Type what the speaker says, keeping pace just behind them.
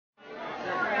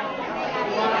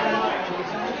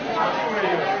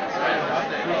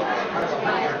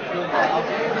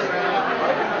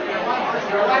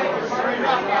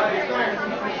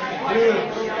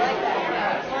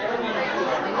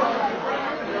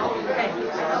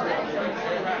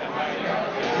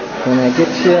Can I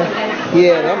get you?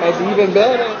 Yeah, that might be even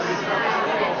better.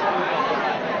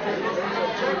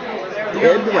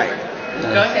 Ed Dwight.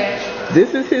 Go ahead.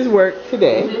 This is his work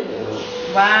today.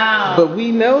 Wow. But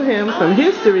we know him from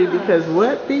history because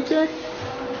what, BJ?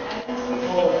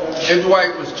 Ed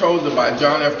Dwight was chosen by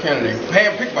John F. Kennedy,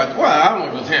 handpicked by, well, I don't know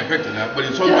if it was handpicked or not, but he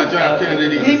was chosen by John F.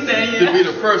 Kennedy to be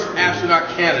the first astronaut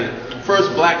candidate,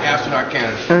 first black astronaut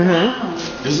candidate.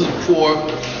 This is before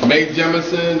Mae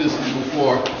Jemison, this is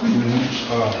before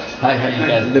How you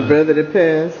guys The brother that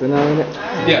passed and all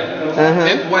that. yeah.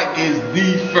 Ed Dwight is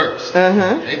the first.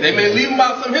 They may leave him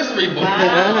out some history books,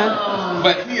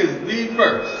 but he is the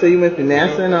first. So you went to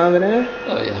NASA and all of that?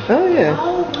 Oh yeah. Oh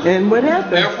yeah. And what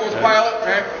happened? Air Force pilot,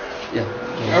 right? Yeah.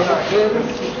 Air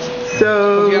Force.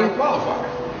 So He had to qualify.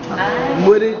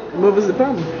 what was the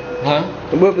problem? Huh?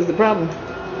 What was the problem?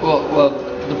 Well,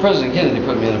 the President Kennedy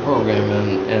put me in a program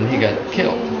and he got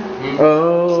killed.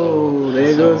 Oh,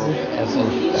 there goes. And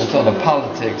so the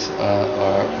politics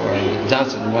or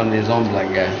Johnson wanted his own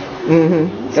black guy.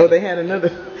 Oh, they had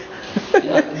another.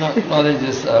 No, they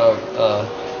just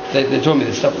they told me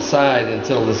to step aside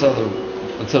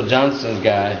until Johnson's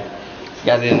guy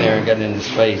got in there and got into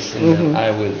space, and then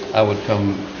I would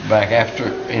come back after,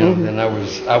 then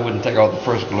I wouldn't take all the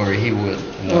first glory, he would,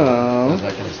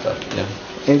 that kind of stuff. Yeah.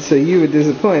 And so you were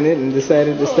disappointed and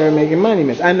decided to start making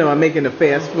monuments. I know I'm making a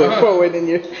fast forward in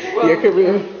your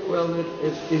career. Well,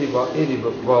 it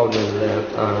evolved into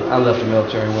that. I left the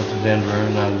military and went to Denver,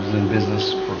 and I was in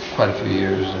business for quite a few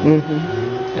years.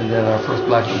 And then our first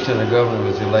black lieutenant governor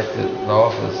was elected to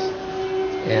office,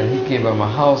 and he came by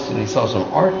my house and he saw some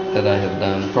art that I had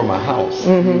done for my house.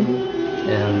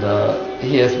 And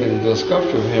he asked me to do a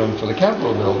sculpture of him for the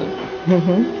Capitol building.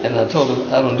 And I told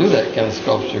him I don't do that kind of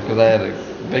sculpture because I had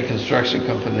a big construction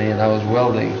company and I was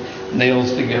welding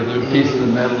nails together, pieces of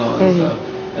metal and stuff.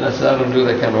 And I said, I don't do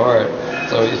that kind of art.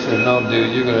 So he said, no,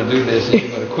 dude, you're going to do this, and you're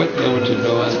going to quit doing what you're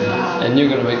doing, and you're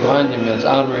going to make monuments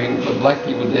honoring what black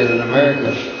people did in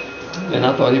America. And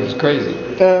I thought he was crazy.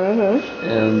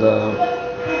 And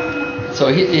so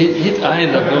I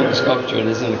ended up doing the sculpture, and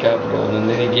it's in the Capitol, and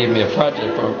then he gave me a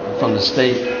project from the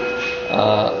state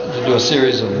to do a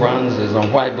series of bronzes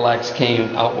on why blacks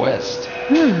came out west.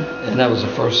 And that was the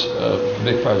first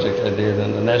big project I did,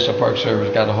 and the National Park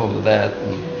Service got a hold of that.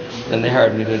 And they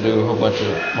hired me to do a whole bunch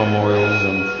of memorials,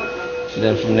 and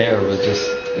then from there it was just...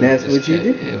 That's what you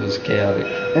did? It was chaotic.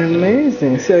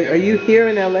 Amazing. So are you here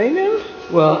in LA now?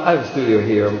 Well, I have a studio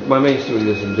here. My main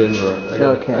studio is in Denver. I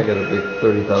got a big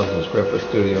 30,000 square foot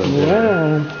studio in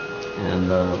Denver.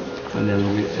 Wow. And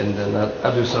then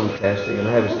I do some casting, and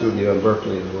I have a studio in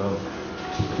Berkeley as well.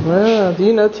 Wow. Do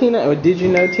you know Tina, or did you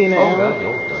know Tina? Oh, God, the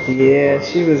old time. Yeah,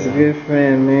 she was a good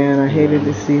friend, man. I hated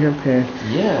to see her pass.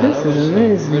 Yeah, this is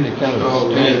amazing. Really kind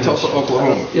of in Tulsa,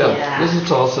 Oklahoma. Yeah, this is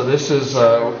Tulsa. This is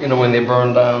when they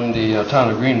burned down the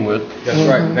town of Greenwood. That's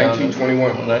right,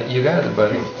 1921. You got it,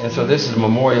 buddy. And so this is a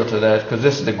memorial to that because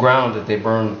this is the ground that they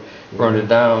burned it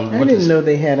down. I didn't know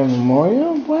they had a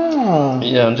memorial. Wow.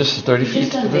 Yeah, and this is 30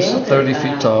 feet. This is 30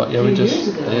 feet tall. Yeah,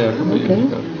 a couple years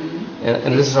ago.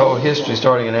 And this is all history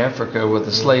starting in Africa with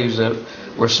the slaves that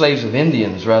were slaves of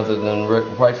Indians rather than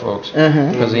white folks,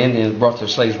 because the Indians brought their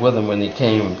slaves with them when they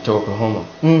came to Oklahoma.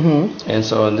 And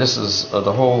so, and this is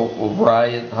the whole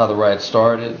riot, how the riot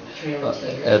started,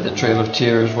 at the Trail of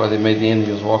Tears, where they made the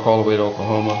Indians walk all the way to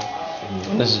Oklahoma.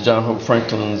 And this is John Hope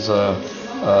Franklin's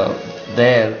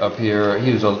dad up here.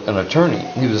 He was an attorney.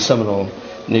 He was a Seminole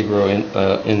Negro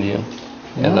Indian.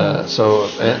 And so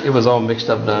it was all mixed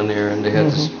up down there, and they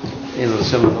had the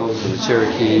Seminoles and the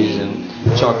Cherokees and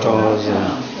Choctaws,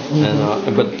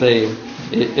 but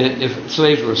if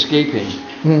slaves were escaping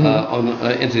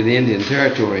into the Indian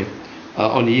Territory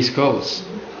on the East Coast,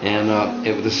 and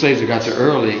the slaves that got there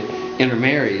early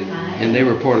intermarried, and they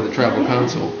were part of the tribal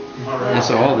council. And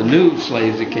so all the new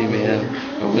slaves that came in,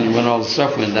 when all the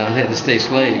stuff went down, had to stay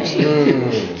slaves.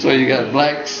 So you got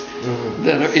blacks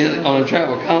that are on a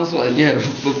tribal council, and you have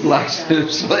black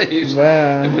slaves.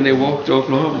 Wow. And when they walked to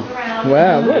Oklahoma.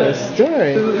 Wow, what a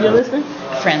story. You listening?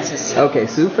 Francis. Okay,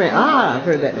 Sue Francis. I've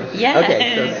heard that name. Yeah.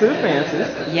 Okay, so Sue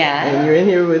Francis. Yeah. And you're in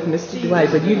here with Mr.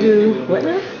 Dwight, but you do what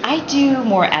now? I do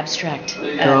more abstract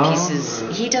pieces.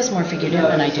 He does more figurative,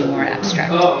 and I do more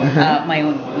abstract. My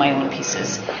own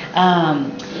pieces.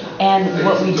 And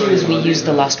what we do is we use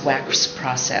the lost wax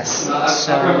process.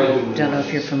 So, don't know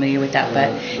if you're familiar with that,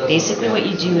 but basically what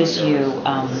you do is you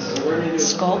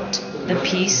sculpt the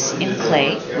piece in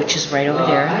clay, which is right over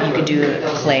there. You can do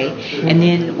clay. And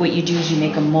then what you do is you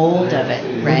make a mold of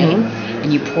it, right?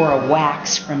 And you pour a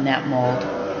wax from that mold.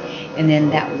 and then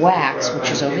that wax, which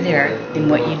is over there, then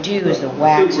what you do is the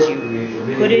wax,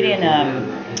 you put it in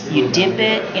you dip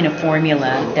it in a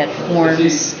formula that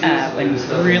forms, when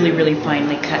really, really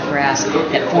finely cut brass,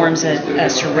 that forms a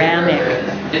ceramic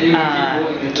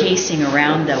casing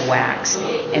around the wax.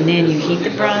 And then you heat the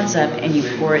bronze up and you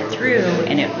pour it through,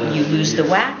 and you lose the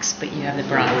wax, but you have the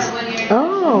bronze.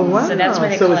 Oh, wow. So that's why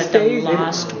they call it the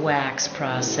lost wax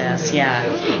process, yeah.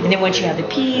 And then once you have the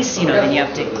piece, then you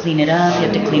have to clean it up, you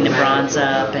have to clean the bronze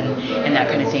up and that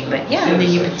kind of thing. But yeah, and then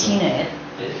you patina it.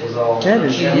 That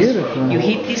is beautiful. You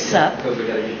heat this up.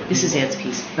 This is Ed's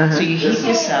piece. So you heat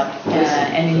this up,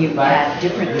 and then you add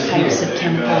different types of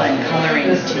chemical and coloring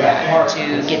to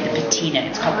it to get the patina.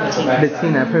 It's called patina.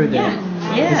 Patina, I've heard that.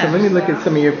 Yeah. So let me look at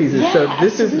some of your pieces. Yeah, so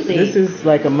this absolutely. is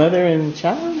like a mother and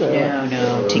child? Or?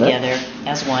 No, together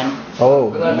as one.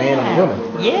 Oh, man and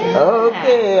woman. Yeah.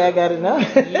 Okay, I got it now.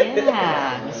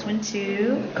 Yeah, this one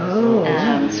too. Oh.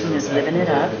 This one is living it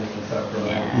up.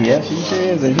 Yeah, she sure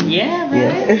is. Yeah,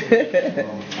 right.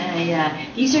 Yeah.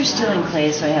 These are still in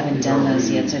clay, so I haven't done those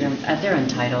yet. So they're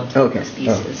untitled. Okay. Those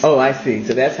pieces. Oh, I see.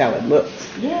 So that's how it looks.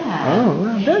 Yeah. Oh,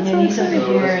 wow. That's and then these over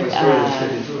here.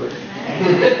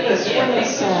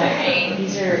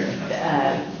 These are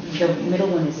the middle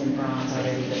one is in bronze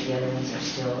already, but the other ones are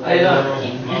still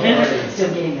working.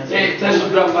 Still getting those. Hey, that's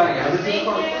what I'm buying. I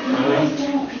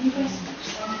don't. Can you guys?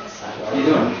 How you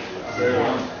doing?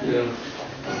 Yeah.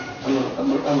 I'm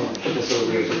gonna put this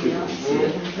over here so people can see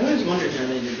it. I always wondered how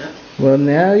they did that. Well,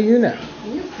 now you know.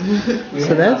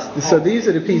 So these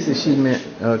are the pieces she meant.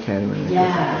 Okay.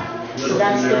 Yeah. So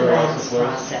that's the Rawles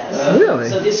process. Really?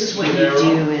 So this is what you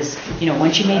do is,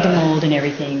 once you made the mold and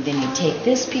everything, then you take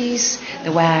this piece,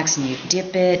 the wax, and you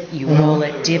dip it, you roll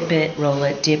it, dip it, roll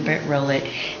it, dip it, roll it,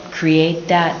 create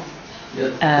that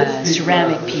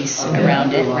ceramic piece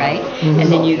around it, right?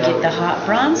 And then you get the hot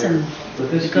bronze and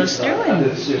it goes through and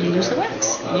you lose the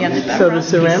wax. You have the So the bronze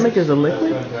ceramic is a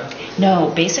liquid? piece.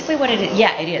 No, basically what it is,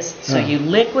 yeah, it is. So you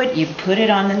liquid, you put it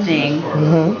on the thing,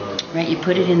 right? You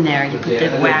put it in there, you put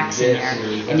the wax in there,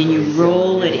 and then you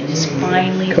roll it in this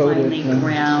finely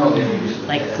ground,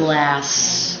 like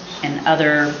glass and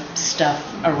other stuff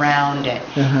around it.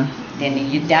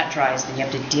 Then that dries, then you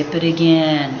have to dip it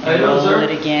again and roll it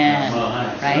again,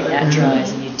 right? That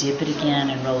dries and you dip it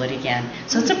again and roll it again.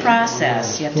 So it's a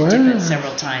process. You have to dip it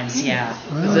several times, yeah.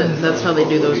 That's how they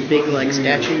do those big like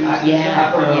statues.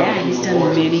 Yeah. He's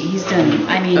done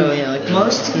many.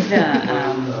 Most of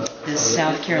the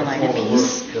South Carolina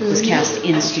piece was cast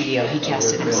in studio. He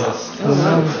cast it himself. Oh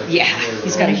wow. Yeah,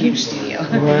 he's got a huge studio.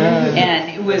 And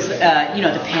it was, the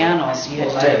panels. You had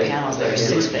to do the panels. They were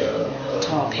 6 foot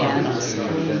tall panels,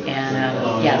 and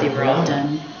they were all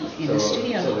done in the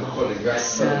studio.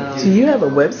 So Do you have a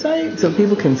website so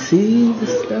people can see the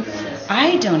stuff?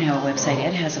 I don't have a website.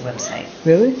 Ed has a website.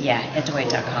 Really? Yeah,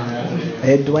 eddwight.com.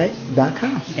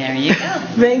 eddwight.com. There you go.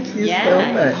 Thank you so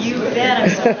much. You bet. I'm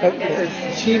so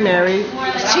glad. She married.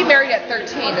 She married at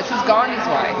 13. This is Gandhi's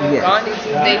wife. Yes.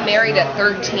 They married at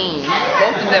 13.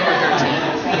 Both of them were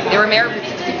 13. They were married for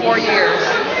 64 years.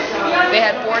 They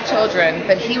had 4 children,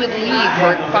 but he would leave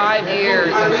for 5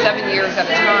 years and 7 years at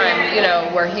a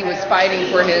time, where he was fighting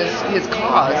for his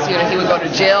cause. He would go to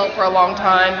jail for a long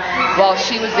time while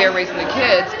she was there raising the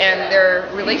kids, and their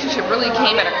relationship really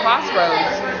came at a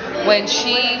crossroads when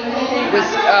she was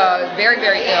very,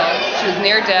 very ill. She was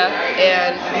near death,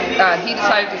 and he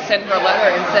decided to send her a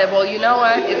letter and said, well, you know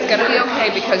what, it's going to be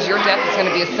okay because your death is going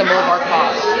to be a symbol of our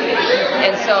cause.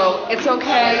 And so it's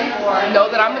okay, know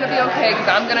that I'm going to be okay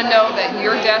because I'm going to know that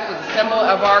your death is a symbol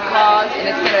of our cause, and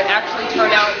it's going to actually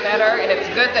turn out better, and it's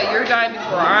good that you're dying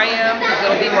before I am because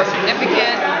it'll be more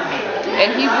significant.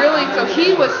 And he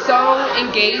was so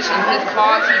engaged in his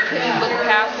cause, he couldn't look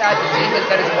past that to see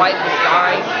that his wife was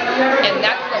dying. And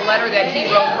that's the letter that he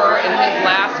wrote her in his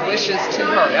last wishes to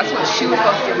her. That's what she was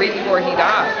supposed to read before she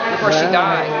died.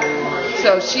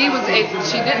 So she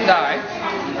didn't die.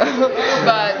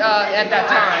 But at that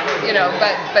time,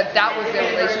 but that was their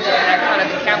relationship, and that kind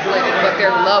of encapsulated what their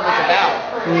love was about.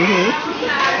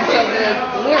 So the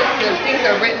lyrics, the things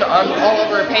that are written on all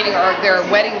over a painting are their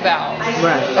wedding vows.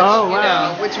 Right.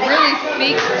 Which really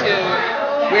speaks to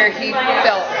where he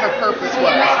felt her purpose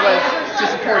was to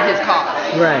support his cause.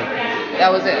 Right.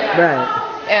 That was it. Right.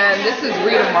 And this is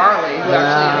Rita Marley, who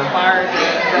actually inspired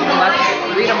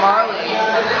the Rita Marley.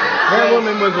 That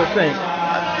woman was a saint.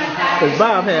 Because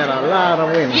Bob had a lot of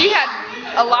women. He had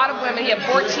a lot of women. He had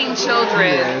 14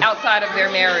 children outside of their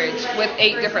marriage with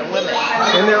 8 different women.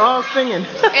 And they're all singing.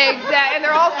 Exactly. And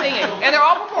they're all singing. And they're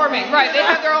all performing. Right. They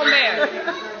have their own band.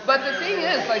 But the thing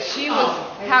is, like, she was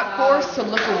forced to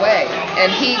look away,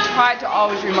 and he tried to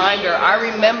always remind her, I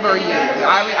remember you.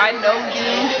 I know you.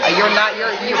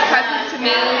 You're present to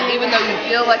me, even though you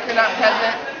feel like you're not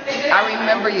present. I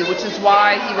remember you, which is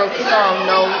why he wrote the song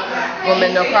 "No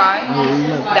Woman, No Cry."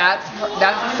 That's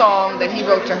the song that he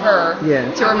wrote to her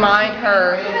to remind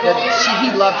her that he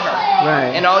loved her.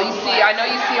 Right. And all you see, I know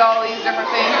you see all these different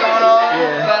things going on,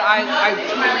 but I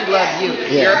truly love you.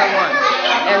 You're the one.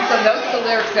 And so those are the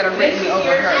lyrics that are written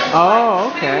over her. Oh,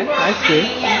 okay. I see.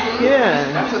 Yeah.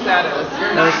 That's what that is.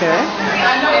 Okay.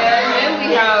 And then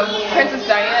we have Princess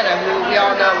Diana, who we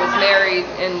all know was married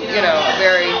in, a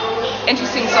very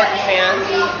interesting circumstance,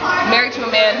 married to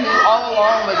a man who all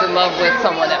along was in love with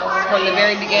someone else from the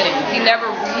very beginning. He never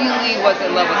really was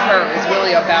in love with her. It was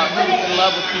really about, he was in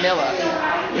love with Camilla.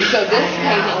 And so this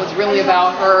painting was really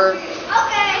about her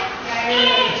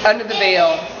under the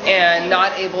veil and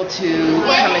not able to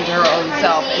come into her own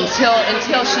self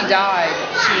until she died.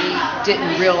 She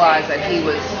didn't realize that he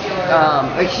was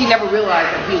she never realized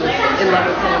that he was in love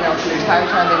with someone else the entire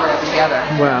time they were together.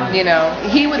 Wow.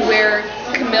 He would wear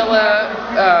Camilla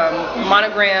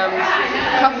monogrammed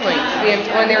cufflinks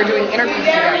when they were doing interviews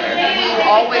together. He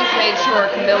always made sure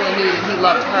Camilla knew that he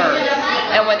loved her.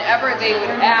 And whenever they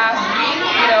would ask,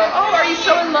 oh, are you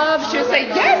so in love? She would say,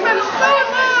 yes, I'm so in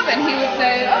love. And he would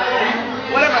say,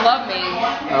 oh, whatever love means.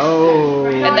 Oh.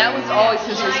 And that was always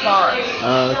his response.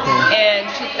 Okay. And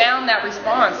she found that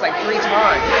response like 3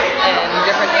 times in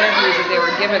different interviews that they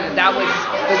were given. That was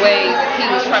the way that he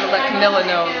was trying to let Camilla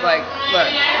know, like, look,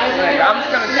 I'm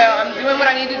just going to I'm doing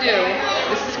what I need to do.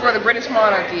 This is for the British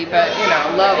monarchy, but,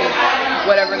 love is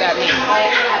whatever that means.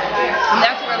 And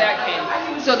that's where that came.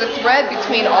 So the thread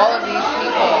between all of these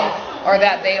people are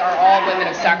that they are all women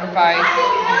of sacrifice.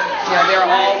 They're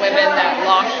all women that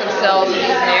lost themselves in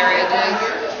these marriages.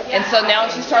 And so now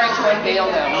she's starting to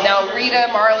unveil them. Now Rita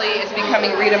Marley is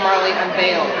becoming Rita Marley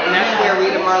Unveiled. And that's where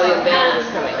Rita Marley Unveiled is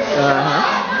coming.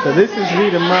 So this is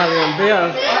Rita Marley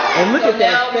Unveiled. And look at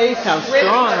that face, how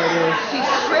strong it is. She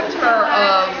stripped her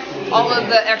of all of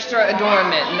the extra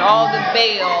adornment and all the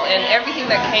veil and everything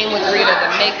that came with Rita,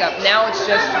 the makeup. Now it's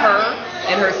just her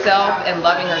and herself and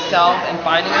loving herself and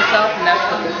finding herself, and that's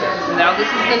what this is. So now this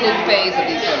is the new phase of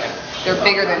these women. They're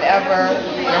bigger than ever.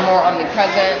 They're more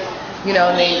omnipresent.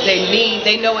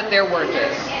 They know what their worth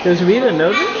is. Does Rita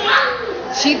know this?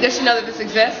 Does she know that this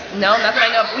exists? No, not that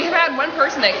I know. We have had one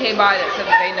person that came by that said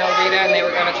that they know Rita and they were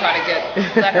going to try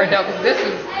to let her know, because this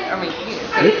is,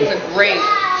 it's a great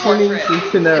portrait. She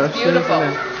needs to know. It's beautiful.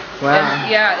 Wow.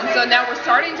 And so now we're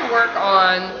starting to work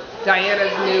on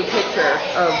Diana's new picture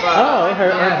of her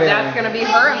unveiling. That's going to be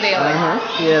her unveiling.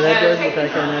 Yeah, that does look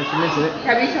like her now she mentioned it.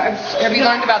 Have you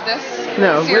learned about this?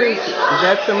 No. Series? Is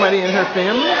that somebody in her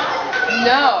family?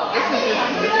 No, this is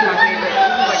my favorite. This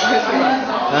is like a history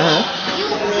lesson.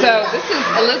 So this is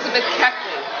Elizabeth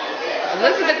Keckley.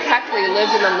 Elizabeth Keckley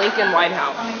lived in the Lincoln White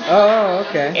House. Oh,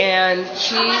 okay. And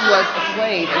she was a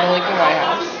slave in the Lincoln White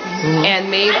House and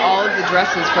made all of the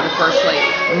dresses for the First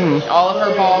Lady, all of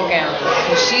her ball gowns.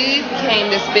 And she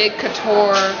became this big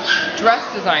couture dress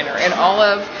designer, and all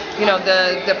of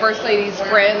the First Lady's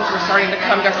friends were starting to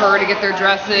come to her to get their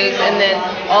dresses, and then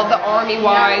all the army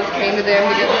wives came to them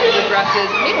to get their dresses.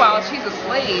 Meanwhile, she's a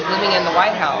slave living in the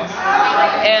White House,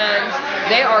 and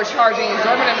they are charging an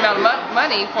exorbitant amount of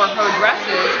money for her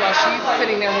dresses while she's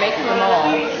sitting there making them all.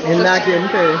 And not getting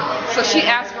paid. So she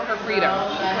asked for her freedom,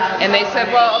 and they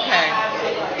said, well, okay,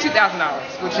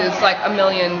 $2,000, which is like $1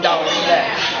 million today.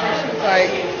 She's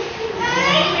like,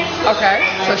 okay.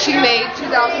 So she made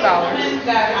 $2,000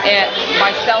 and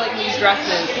by selling these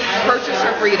dresses, purchased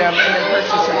her freedom, and then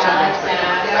purchased her children's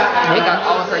freedom. And got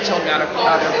all of her children out of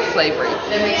slavery.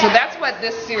 So that's what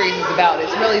this series is about.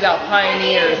 It's really about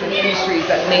pioneers and industries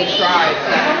that made strides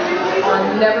that are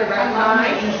never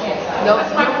recognized. No,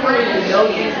 we don't really know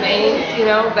these names,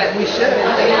 but we should.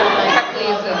 Keckley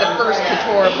is the first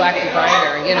couture black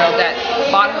designer, that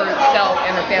bought herself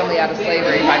and her family out of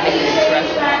slavery by making these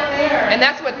dresses. And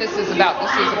that's what this is about.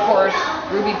 This is, of course,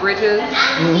 Ruby Bridges,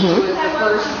 who is the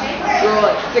first girl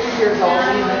at 6 years old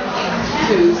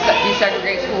to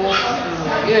desegregate schools.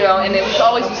 And it was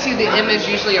always, you see the image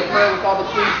usually of her with all the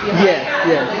police behind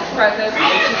her, police presence,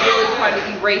 and she's really trying to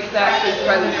erase that police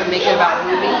presence and make it about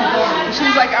Ruby. And she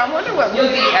was like, I wonder what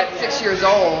Ruby at 6 years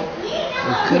old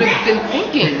could have been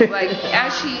thinking. Like,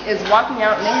 as she is walking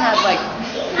out, and they had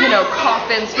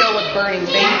coffins filled with burning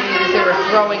babies. They were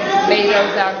throwing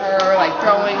tomatoes at her, like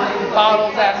throwing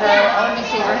bottles at her. All of these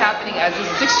things are happening as this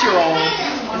 6-year-old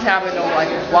is having to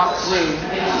walk through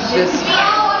this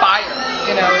fire,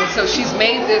 you know, and so she's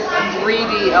made this a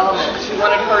 3D element. She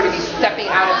wanted her to be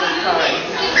stepping out of this time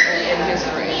in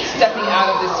history, stepping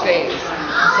out of this phase.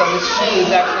 So this shoe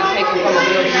is actually taken from a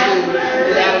real shoe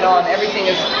and added on.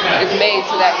 Everything is made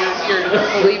so that you're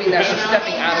believing that she's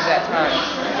stepping out of that time.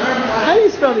 How do you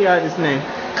spell the artist's name?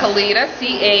 Calida,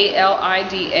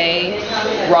 C-A-L-I-D-A,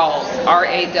 Rawles,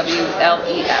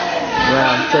 R-A-W-L-E-S.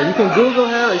 Wow. So you can Google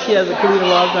her, or she has a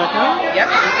CalidaRawles.com?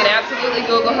 Yep, you can absolutely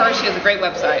Google her. She has a great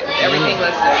website. Everything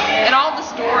listed. And all the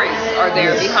stories are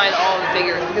there behind all the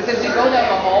figures. Because as you go down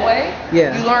the hallway,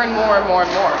 you learn more and more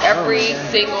and more. Every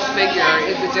single figure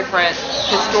is a different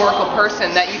historical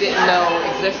person that you didn't know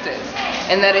existed.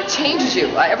 And that it changes you.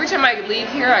 Every time I leave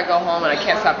here, I go home and I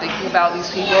can't stop thinking about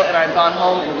these people. And I've gone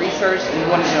home and researched and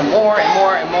wanted to know more and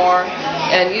more and more.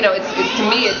 And you know, it's to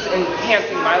me, it's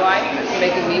enhancing my life. It's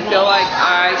making me feel like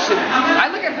I should. I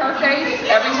look at her face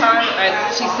every time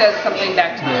she says something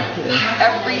back to me.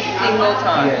 Every single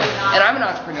time. And I'm an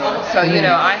entrepreneur, so you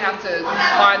know, I have to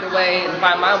find a way and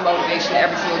find my own motivation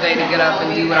every single day to get up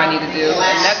and do what I need to do.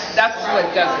 And that's what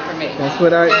does it for me. That's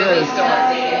what art does.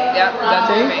 Yeah, that's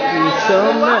it for me. Thank you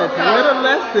so much. What a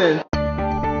lesson.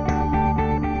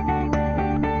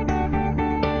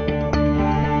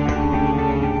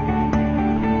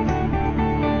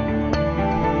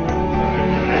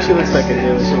 She looks like a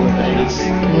dealer.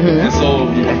 And so,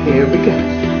 here we go.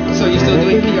 so you're still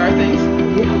doing PR things?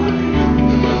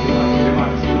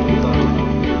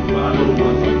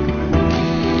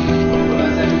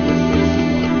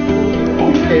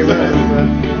 Okay,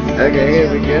 right. Okay, here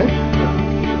we go.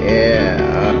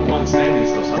 Yeah. 1, 2,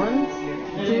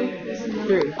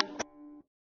 3.